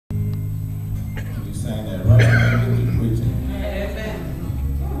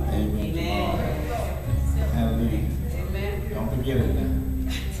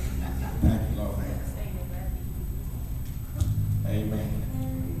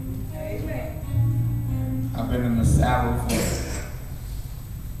been in the saddle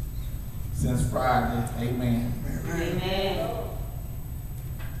since Friday. Amen. Amen.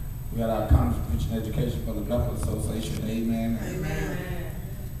 We had our conference preaching education for the Medical Association. Amen. Amen.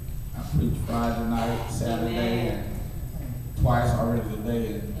 I preached Friday night, Saturday, and twice already today.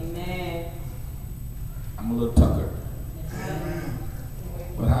 And Amen. I'm a little tuckered. Amen.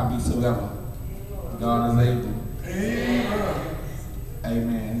 But howsoever, God is able. Amen.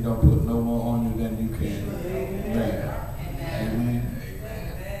 Amen. He don't put no more on you than you can bear. Amen.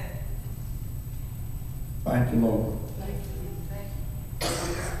 Thank you, Lord.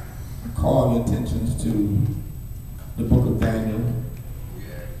 I call your attentions to the book of Daniel,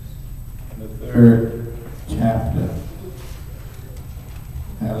 the 3rd chapter.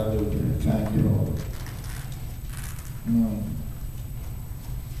 Hallelujah. Thank you, Lord.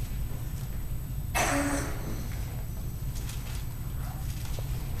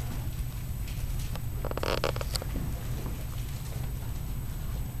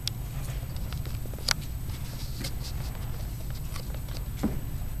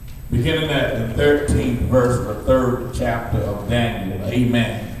 Beginning at the 13th verse of the 3rd chapter of Daniel.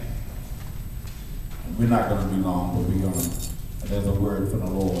 Amen. We're not going to be long, but we're going to, there's a word from the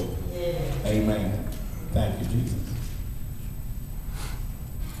Lord. Yeah. Amen. Thank you, Jesus.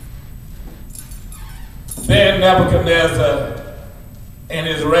 Then Nebuchadnezzar, in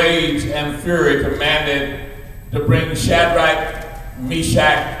his rage and fury, commanded to bring Shadrach,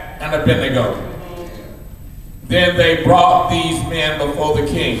 Meshach, and Abednego. Then they brought these men before the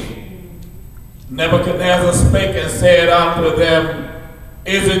king. Nebuchadnezzar spake and said unto them,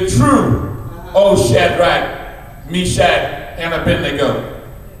 Is it true, O Shadrach, Meshach, and Abednego?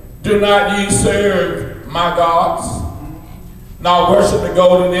 Do not ye serve my gods, nor worship the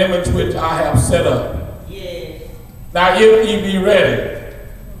golden image which I have set up? Yes. Now if ye be ready,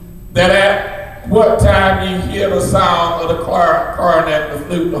 that at what time ye hear the sound of the clarinet, the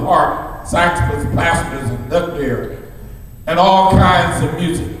flute, the harp, saxophones, pastors, and dulcimer, and all kinds of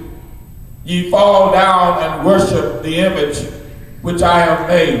music, ye fall down and worship the image which I have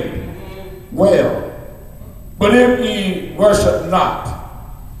made. Well, but if ye worship not,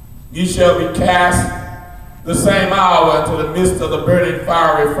 ye shall be cast the same hour into the midst of the burning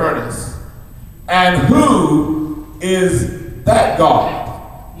fiery furnace. And who is that God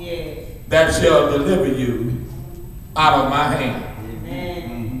that shall deliver you out of my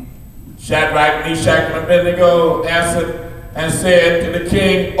hand? Shadrach, Meshach, and Abednego answered and said to the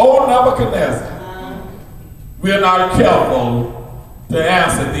king, O Nebuchadnezzar, we are not careful to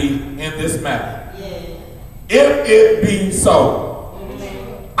answer thee in this matter. If it be so,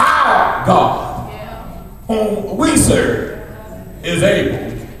 our God, whom we serve, is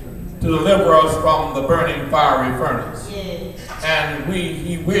able to deliver us from the burning fiery furnace, and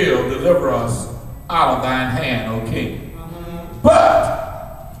he will deliver us out of thine hand, O king.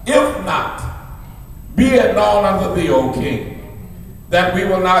 But if not, be it known unto thee, O king, that we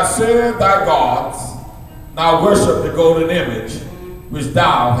will not serve thy gods, nor worship the golden image which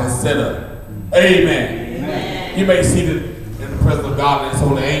thou hast set up. Amen. Amen. You may be seated in the presence of God and his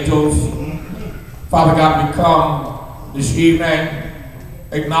holy angels. Father God, we come this evening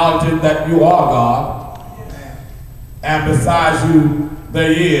acknowledging that you are God, and besides you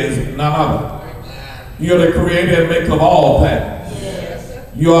there is none other. You are the creator and maker of all things.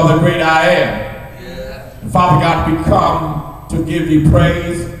 You are the great I am. And Father God, we come to give you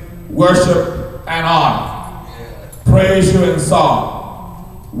praise, worship, and honor. Praise you in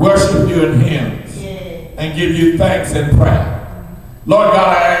song, worship you in hymns, and give you thanks in prayer. Lord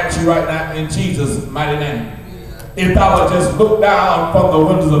God, I ask you right now in Jesus' mighty name, if thou would just look down from the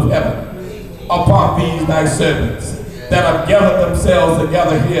windows of heaven upon these thy servants that have gathered themselves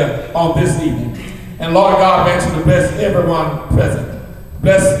together here on this evening. And Lord God, I ask you to bless everyone present.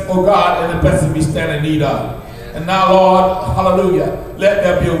 Bless, oh God, and the blessings we stand in need of. And now, Lord, hallelujah, let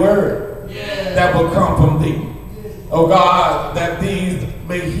there be a word that will come from thee. Oh God, that these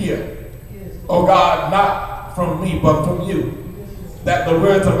may hear. Oh God, not from me, but from you. That the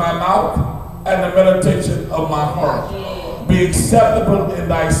words of my mouth and the meditation of my heart be acceptable in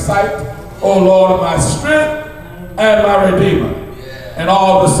thy sight, O Lord, my strength and my redeemer. And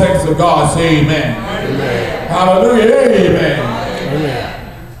all the saints of God say amen. Amen. Hallelujah, amen. Amen.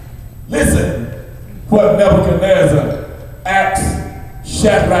 Listen what Nebuchadnezzar asked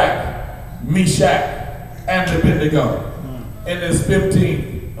Shadrach, Meshach, and Abednego in this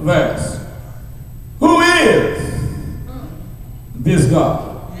 15th verse. Who is this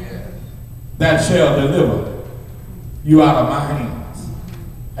God that shall deliver you out of my hands?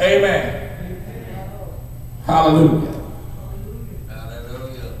 Amen. Hallelujah.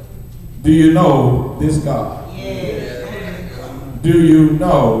 Do you know this God? Do you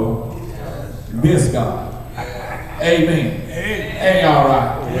know this God? Amen. Ain't all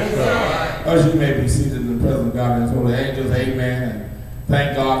right? As you may be seated in the presence of God and His holy angels, amen. And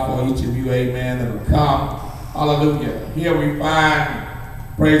thank God for each of you, amen, that have come. Hallelujah. Here we find,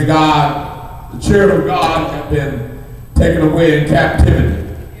 praise God, the children of God have been taken away in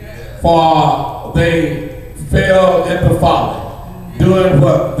captivity. For they fell into folly, doing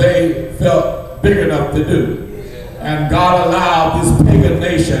what they felt big enough to do. And God allowed this pagan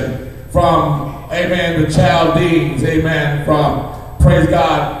nation from, amen, the Chaldeans, amen, from, praise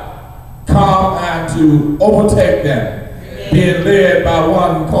God, come and to overtake them, being led by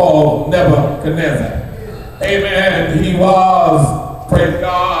one called Nebuchadnezzar. Amen. He was, praise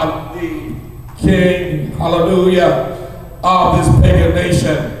God, the king, hallelujah, of this pagan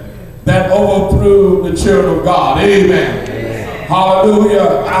nation that overthrew the children of God. Amen.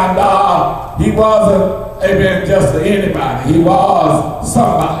 Hallelujah. And he wasn't, amen, just anybody. He was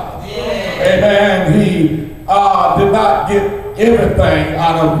somebody. Amen. He did not get everything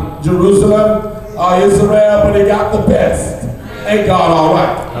out of Jerusalem or Israel, but he got the best. Ain't God all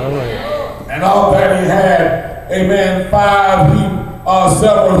right? All right. And all that he had, amen,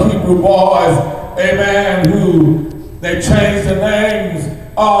 several Hebrew boys, amen, who they changed the names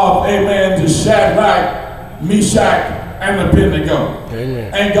of, amen, to Shadrach, Meshach, and Abednego.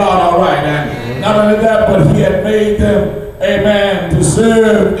 Amen. Ain't God all right? And not only that, but he had made them, amen, to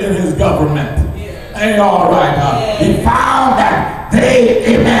serve in his government. Ain't all right. He found that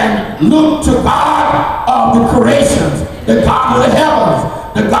they, amen, looked to God of the creations, the God of the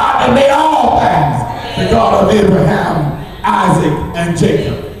heavens, the God that made all things, the God of Abraham, Isaac, and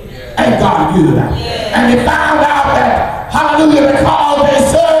Jacob. Ain't God good? And he found out that, hallelujah, because they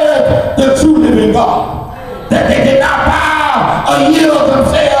served the true living God, that they did not bow or yield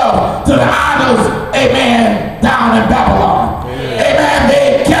themselves to the idols, amen, down in Babylon. Amen.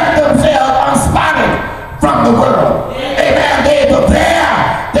 They kept themselves unspotted from the world. Amen. They were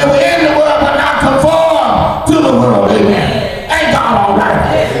there. They were in the world, but not conformed to the world. Amen. Ain't God all right?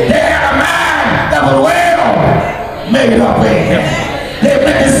 They had a mind that was well made up. Amen. They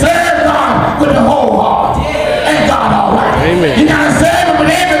meant to serve God with the whole heart. Ain't God all right? Amen. You got to serve Him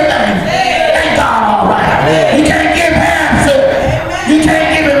with everything. Ain't God all right? You can't give half service. You can't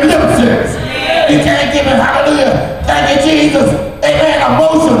give Him lip service. You can't give Him, hallelujah, thank you, Jesus, amen,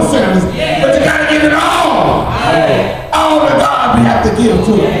 emotion service. But you got to give it all. All the God we have to give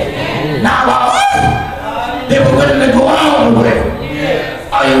to Him. Now, they were willing to go all the way.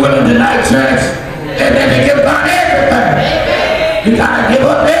 Are you willing tonight, church? Amen, to give God everything. You got to give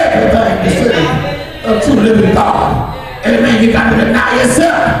up everything to serve a true living God. Amen, you got to deny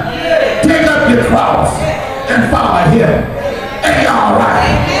yourself. Take up your cross and follow Him. Ain't all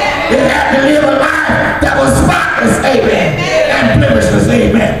right? They had to live a life that was spotless, amen, and blemishless,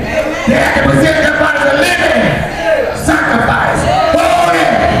 amen. They had to present their body as a living sacrifice, holy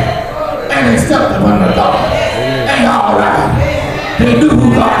and acceptable unto God. Ain't all right? They knew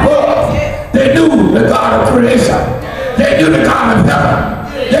who God was. They knew the God of creation. They knew the God of heaven.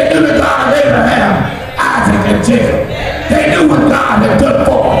 They knew the God of Abraham, Isaac, and Jacob. They knew what God had done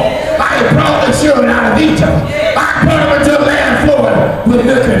for them. I had brought the children out of Egypt. I put them into the land flowing with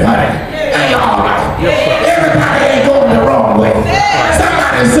milk and honey. Ain't all right? Everybody ain't going the wrong way.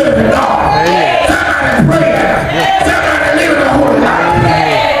 Somebody serving God. Somebody praying. Somebody living a holy life.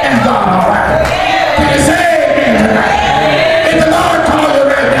 And God all right. Can you say amen tonight? If the Lord called you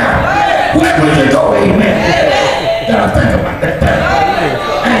right now, where would you go? Amen. Gotta think about that thing.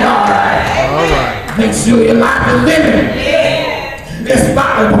 Ain't all right? All right. Make sure your life is living. It's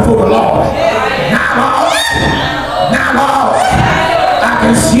spotless before the Lord. Now, Lord, I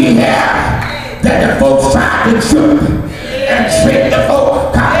can see here that the folks tried to trip and trick the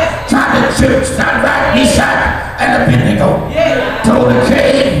folk, tried to trip Shadrach, Meshach, and Abednego. Told the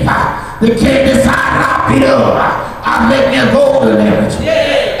king decided I'll make me a golden image,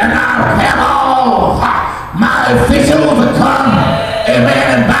 and I'll have all my officials to come, amen,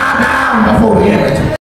 and bow down before the image.